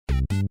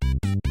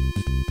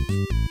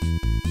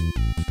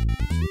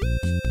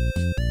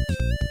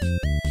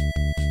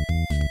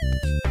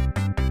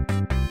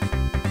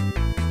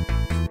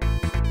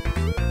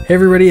Hey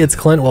everybody, it's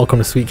Clint. Welcome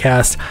to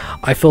Sweetcast.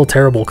 I feel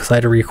terrible because I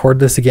had to record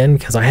this again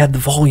because I had the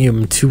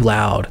volume too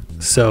loud.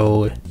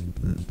 So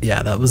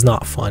yeah, that was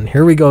not fun.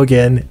 Here we go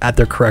again at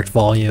the correct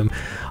volume.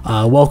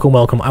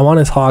 Welcome. I want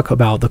to talk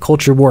about the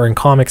culture war in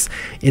comics.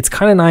 It's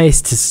kind of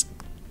nice to,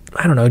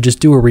 I don't know, just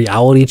do a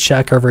reality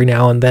check every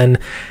now and then.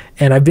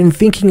 And I've been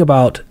thinking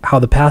about how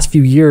the past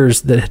few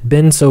years that had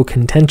been so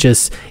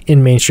contentious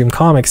in mainstream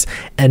comics,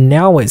 and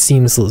now it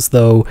seems as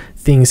though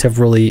things have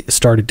really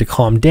started to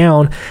calm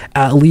down,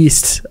 at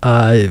least,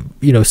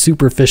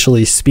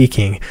 superficially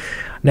speaking.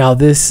 Now,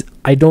 this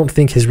I don't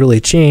think has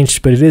really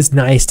changed, but it is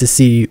nice to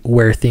see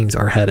where things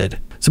are headed.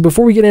 So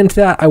before we get into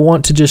that, I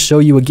want to just show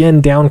you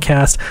again,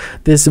 Downcast.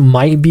 This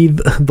might be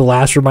the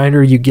last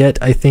reminder you get.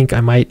 I think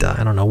I might,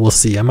 I don't know, we'll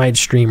see. I might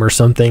stream or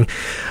something.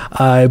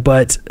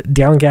 But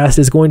Downcast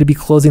is going to be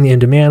closing the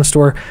in-demand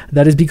store.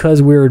 That is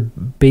because we're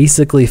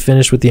basically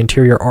finished with the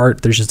interior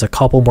art. There's just a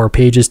couple more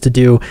pages to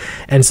do.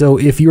 And so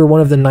if you are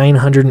one of the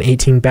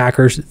 918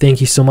 backers,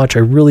 thank you so much. I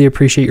really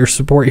appreciate your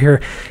support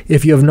here.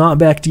 If you have not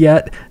backed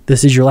yet,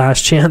 this is your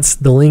last chance.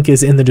 The link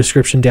is in the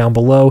description down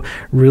below.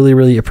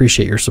 Really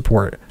appreciate your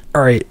support.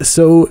 All right,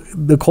 so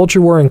the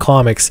culture war in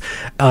comics,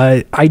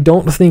 I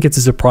don't think it's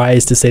a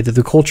surprise to say that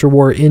the culture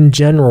war in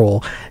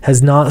general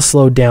has not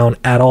slowed down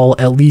at all,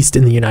 at least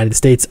in the United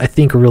States. I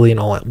think really in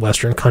all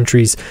Western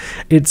countries.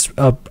 It's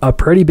a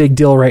pretty big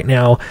deal right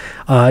now.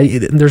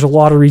 There's a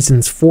lot of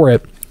reasons for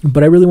it,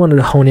 but I really wanted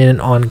to hone in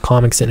on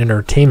comics and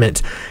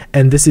entertainment,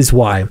 and this is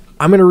why.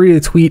 I'm going to read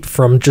a tweet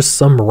from just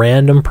some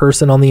random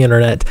person on the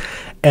internet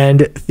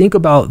and think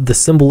about the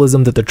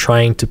symbolism that they're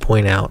trying to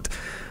point out.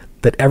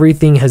 That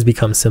everything has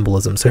become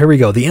symbolism. So here we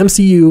go. The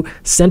MCU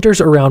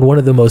centers around one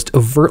of the most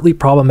overtly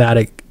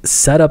problematic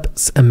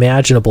setups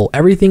imaginable.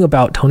 Everything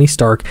about Tony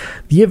Stark,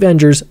 the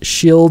Avengers,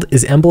 S.H.I.E.L.D.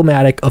 is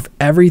emblematic of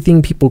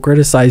everything people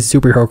criticize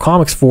superhero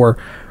comics for.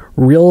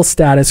 Real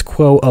status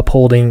quo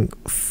upholding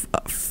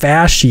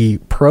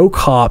fashy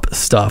pro-cop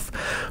stuff,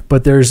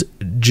 but there's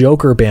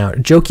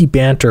jokey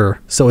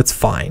banter, so it's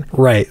fine.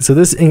 Right, so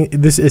this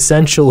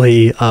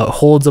essentially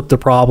holds up the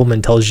problem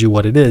and tells you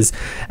what it is,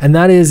 and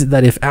that is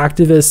that if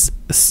activists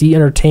see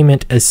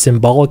entertainment as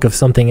symbolic of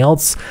something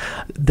else,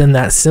 then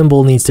that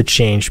symbol needs to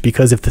change,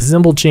 because if the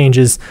symbol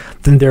changes,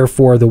 then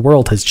therefore the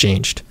world has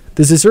changed.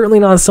 This is certainly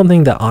not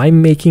something that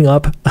I'm making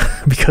up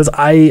because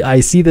I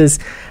see this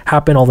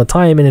happen all the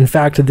time. And in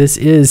fact, this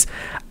is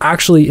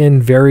actually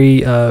in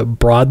very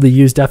broadly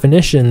used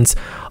definitions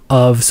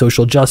of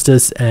social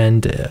justice.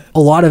 And a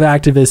lot of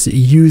activists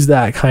use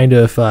that kind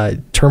of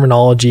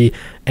terminology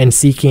and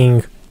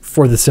seeking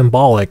for the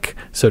symbolic,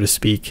 so to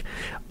speak,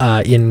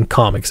 in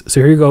comics.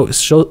 So here you go.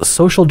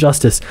 Social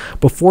justice,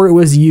 before it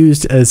was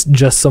used as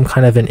just some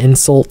kind of an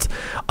insult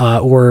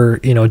or,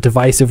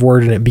 divisive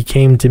word, and it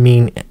became to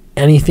mean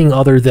anything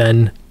other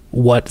than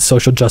what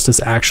social justice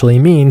actually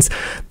means.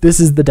 This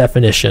is the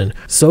definition.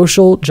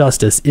 Social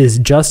justice is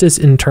justice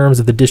in terms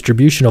of the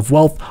distribution of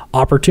wealth,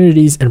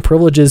 opportunities, and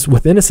privileges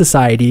within a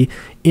society.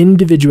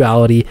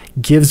 Individuality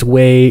gives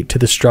way to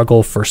the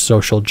struggle for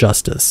social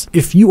justice.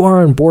 If you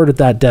are on board with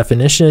that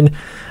definition,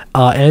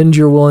 and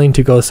you're willing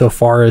to go so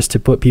far as to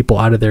put people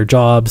out of their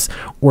jobs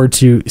or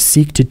to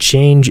seek to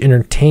change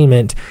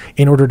entertainment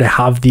in order to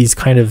have these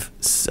kind of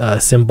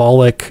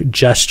symbolic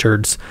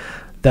gestures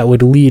that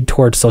would lead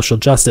towards social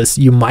justice,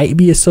 you might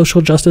be a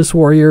social justice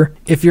warrior.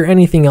 If you're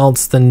anything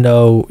else, then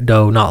no,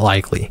 not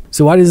likely.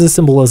 So why does this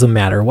symbolism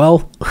matter?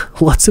 Well,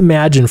 let's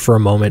imagine for a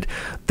moment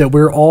that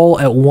we're all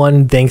at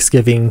one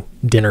Thanksgiving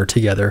dinner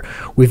together.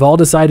 We've all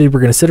decided we're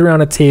going to sit around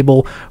a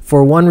table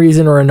for one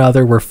reason or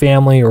another. We're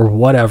family or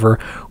whatever.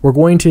 We're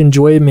going to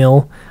enjoy a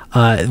meal,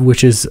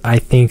 which is, I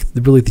think,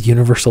 really the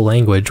universal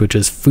language, which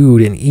is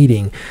food and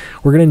eating.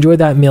 We're going to enjoy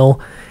that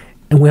meal,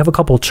 and we have a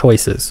couple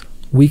choices.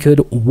 We could,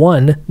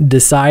 one,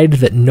 decide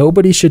that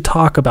nobody should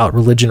talk about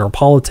religion or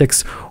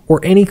politics or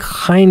any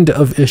kind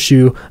of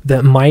issue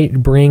that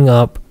might bring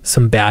up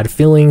some bad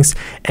feelings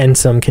and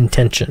some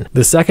contention.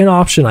 The second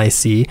option I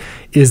see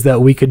is that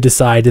we could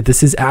decide that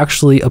this is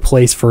actually a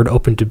place for an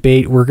open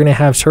debate. We're going to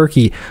have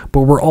turkey,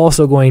 but we're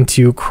also going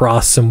to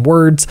cross some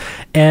words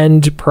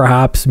and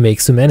perhaps make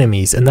some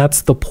enemies. And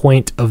that's the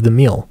point of the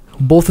meal.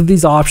 Both of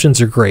these options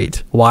are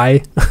great.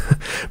 Why?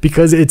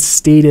 Because it's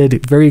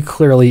stated very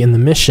clearly in the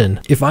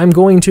mission. If I'm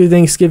going to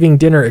Thanksgiving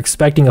dinner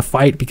expecting a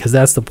fight because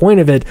that's the point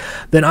of it,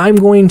 then I'm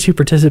going to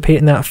participate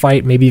in that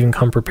fight, maybe even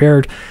come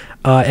prepared,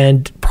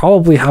 and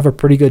probably have a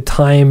pretty good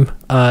time,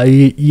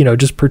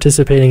 just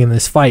participating in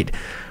this fight.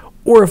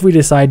 Or if we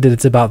decide that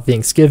it's about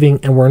Thanksgiving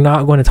and we're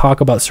not going to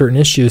talk about certain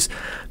issues,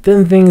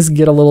 then things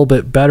get a little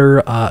bit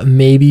better.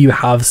 Maybe you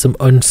have some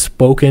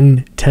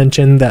unspoken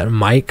tension that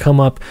might come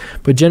up,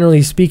 but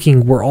generally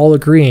speaking, we're all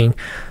agreeing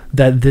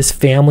that this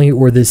family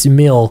or this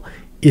meal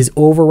is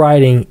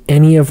overriding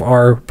any of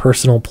our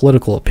personal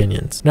political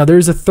opinions. Now,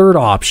 there's a third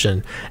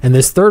option, and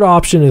this third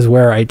option is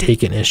where I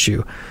take an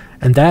issue,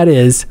 and that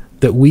is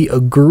that we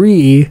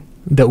agree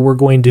that we're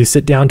going to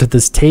sit down to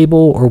this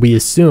table, or we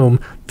assume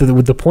that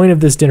the point of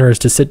this dinner is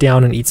to sit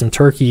down and eat some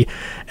turkey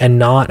and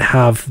not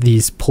have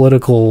these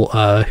political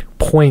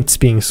points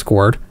being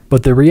scored.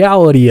 But the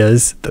reality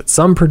is that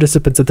some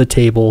participants at the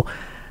table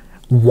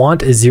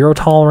want a zero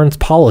tolerance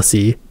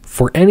policy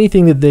for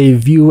anything that they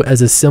view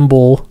as a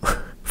symbol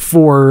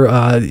for,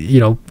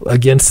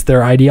 against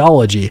their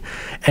ideology.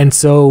 And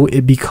so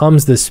it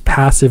becomes this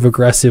passive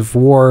aggressive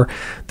war,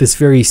 this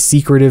very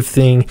secretive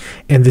thing,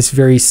 and this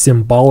very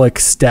symbolic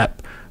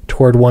step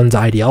toward one's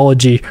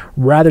ideology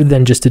rather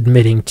than just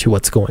admitting to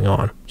what's going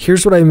on.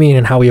 Here's what I mean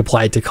and how we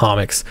apply it to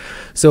comics.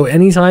 So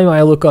anytime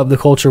I look up the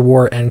culture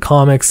war and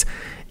comics,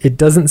 it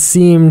doesn't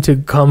seem to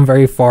come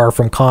very far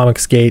from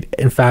Comicsgate.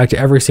 In fact,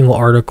 every single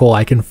article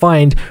I can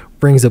find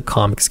brings up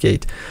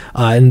Comicsgate.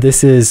 And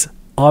this is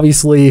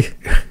obviously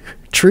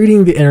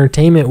treating the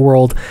entertainment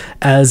world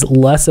as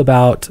less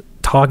about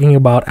talking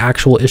about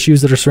actual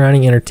issues that are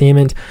surrounding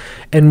entertainment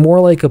and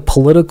more like a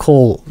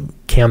political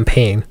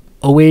campaign,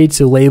 a way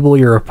to label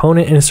your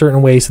opponent in a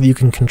certain way so that you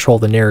can control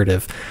the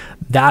narrative.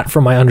 That,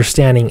 from my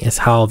understanding, is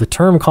how the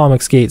term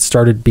Comicsgate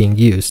started being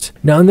used.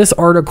 Now, in this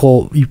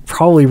article, you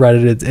probably read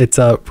it. It's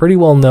pretty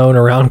well known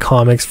around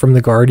comics from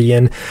The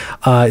Guardian.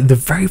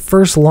 The very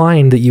first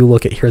line that you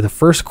look at here, the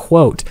first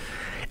quote,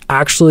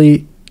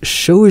 actually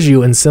shows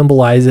you and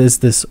symbolizes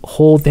this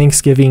whole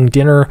Thanksgiving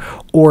dinner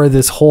or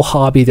this whole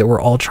hobby that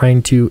we're all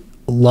trying to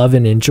love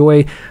and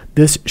enjoy.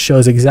 This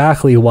shows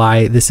exactly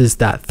why this is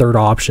that third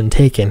option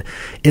taken.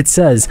 It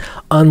says,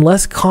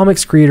 unless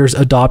comics creators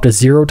adopt a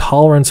zero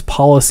tolerance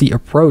policy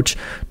approach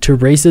to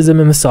racism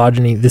and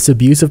misogyny, this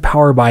abuse of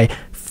power by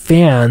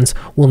fans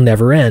will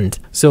never end.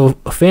 So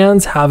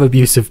fans have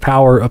abusive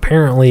power,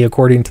 apparently,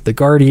 according to The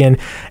Guardian,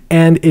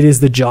 and it is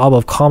the job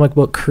of comic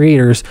book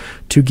creators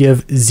to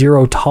give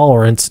zero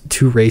tolerance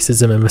to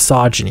racism and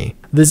misogyny.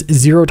 This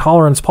zero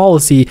tolerance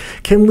policy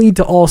can lead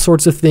to all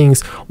sorts of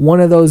things.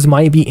 One of those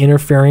might be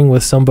interfering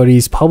with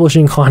somebody's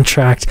publishing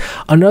contract.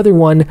 Another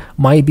one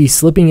might be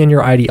slipping in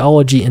your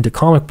ideology into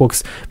comic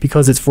books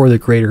because it's for the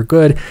greater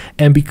good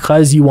and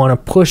because you want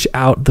to push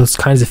out those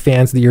kinds of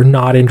fans that you're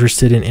not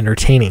interested in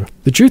entertaining.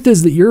 The truth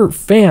is that your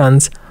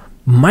fans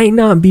might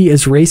not be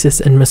as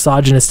racist and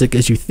misogynistic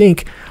as you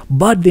think,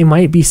 but they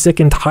might be sick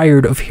and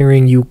tired of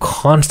hearing you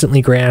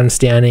constantly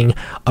grandstanding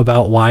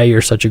about why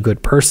you're such a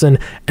good person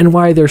and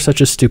why they're such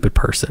a stupid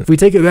person. If we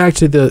take it back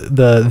to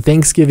the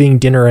Thanksgiving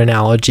dinner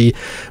analogy,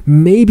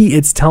 maybe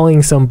it's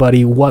telling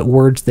somebody what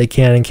words they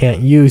can and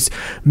can't use.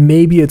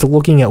 Maybe it's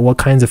looking at what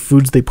kinds of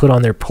foods they put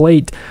on their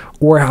plate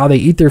or how they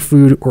eat their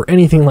food or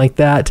anything like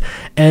that,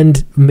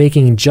 and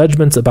making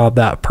judgments about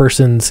that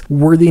person's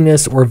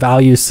worthiness or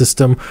value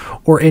system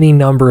or any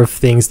number of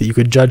things that you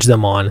could judge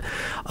them on.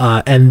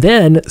 And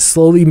then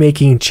slowly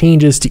making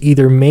changes to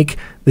either make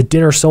the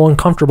dinner so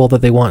uncomfortable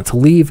that they want to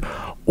leave,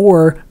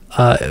 or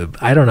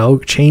I don't know,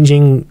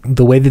 changing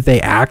the way that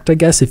they act, I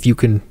guess, if you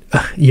can,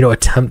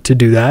 attempt to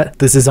do that.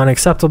 This is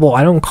unacceptable.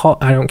 I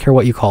don't care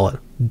what you call it.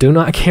 Do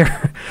not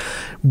care.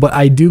 But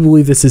I do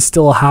believe this is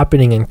still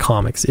happening in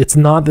comics. It's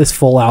not this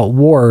full out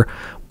war,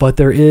 but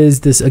there is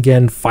this,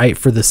 again, fight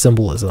for the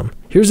symbolism.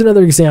 Here's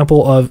another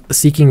example of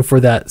seeking for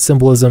that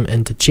symbolism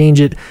and to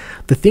change it.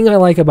 The thing I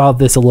like about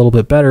this a little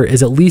bit better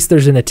is at least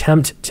there's an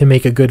attempt to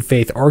make a good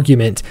faith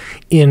argument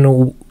in,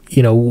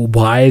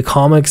 why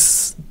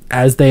comics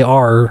as they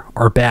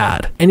are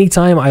bad.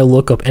 Anytime I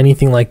look up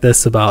anything like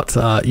this about,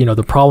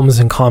 the problems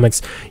in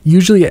comics,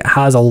 usually it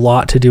has a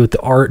lot to do with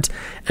the art,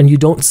 and you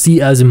don't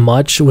see as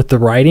much with the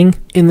writing.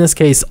 In this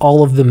case,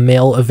 all of the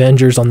male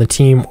Avengers on the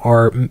team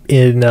are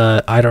in,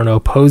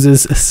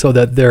 poses so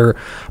that their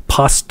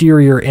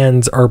posterior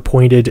ends are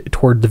pointed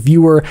toward the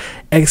viewer,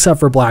 except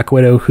for Black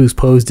Widow, who's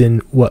posed in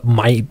what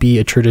might be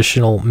a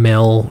traditional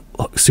male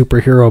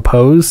superhero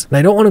pose. And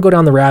I don't want to go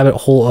down the rabbit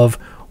hole of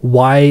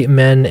why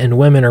men and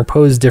women are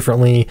posed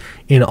differently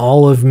in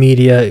all of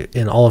media,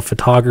 in all of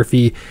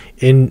photography,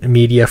 in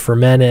media for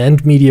men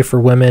and media for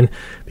women,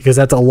 because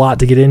that's a lot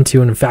to get into.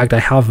 And in fact, I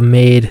have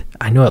made,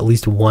 I know, at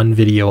least one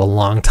video a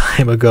long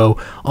time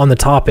ago on the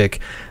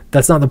topic.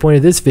 That's not the point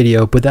of this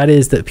video, but that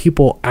is that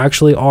people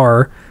actually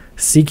are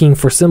seeking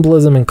for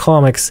symbolism in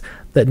comics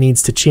that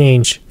needs to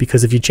change,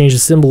 because if you change the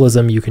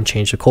symbolism, you can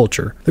change the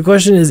culture. The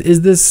question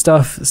is this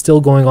stuff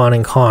still going on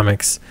in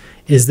comics?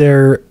 Is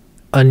there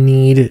a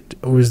need,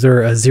 was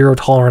there a zero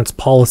tolerance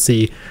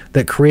policy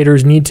that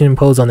creators need to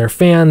impose on their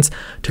fans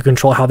to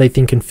control how they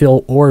think and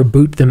feel, or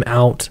boot them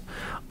out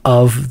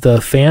of the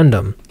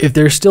fandom? If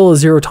there's still a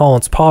zero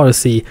tolerance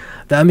policy,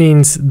 that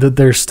means that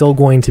there's still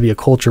going to be a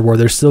culture where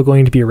there's still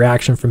going to be a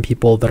reaction from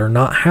people that are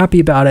not happy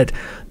about it.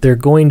 They're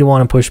going to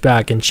want to push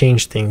back and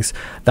change things.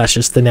 That's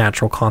just the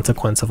natural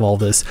consequence of all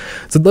this.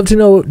 So I'd love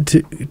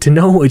to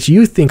know what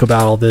you think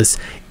about all this.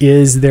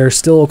 Is there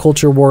still a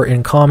culture war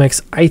in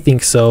comics? I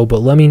think so, but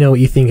let me know what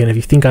you think, and if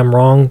you think I'm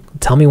wrong,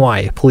 tell me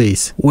why,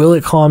 please. Will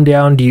it calm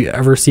down? Do you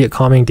ever see it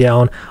calming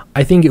down?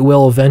 I think it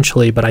will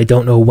eventually, but I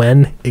don't know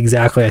when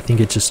exactly. I think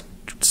it just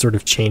sort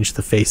of changed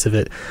the face of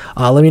it.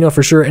 Let me know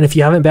for sure. And if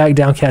you haven't backed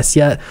Downcast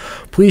yet,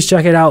 please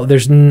check it out.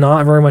 There's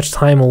not very much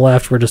time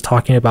left. We're just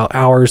talking about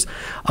hours.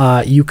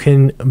 You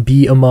can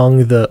be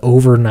among the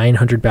over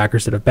 900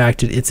 backers that have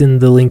backed it. It's in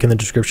the link in the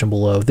description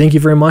below. Thank you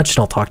very much, and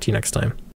I'll talk to you next time.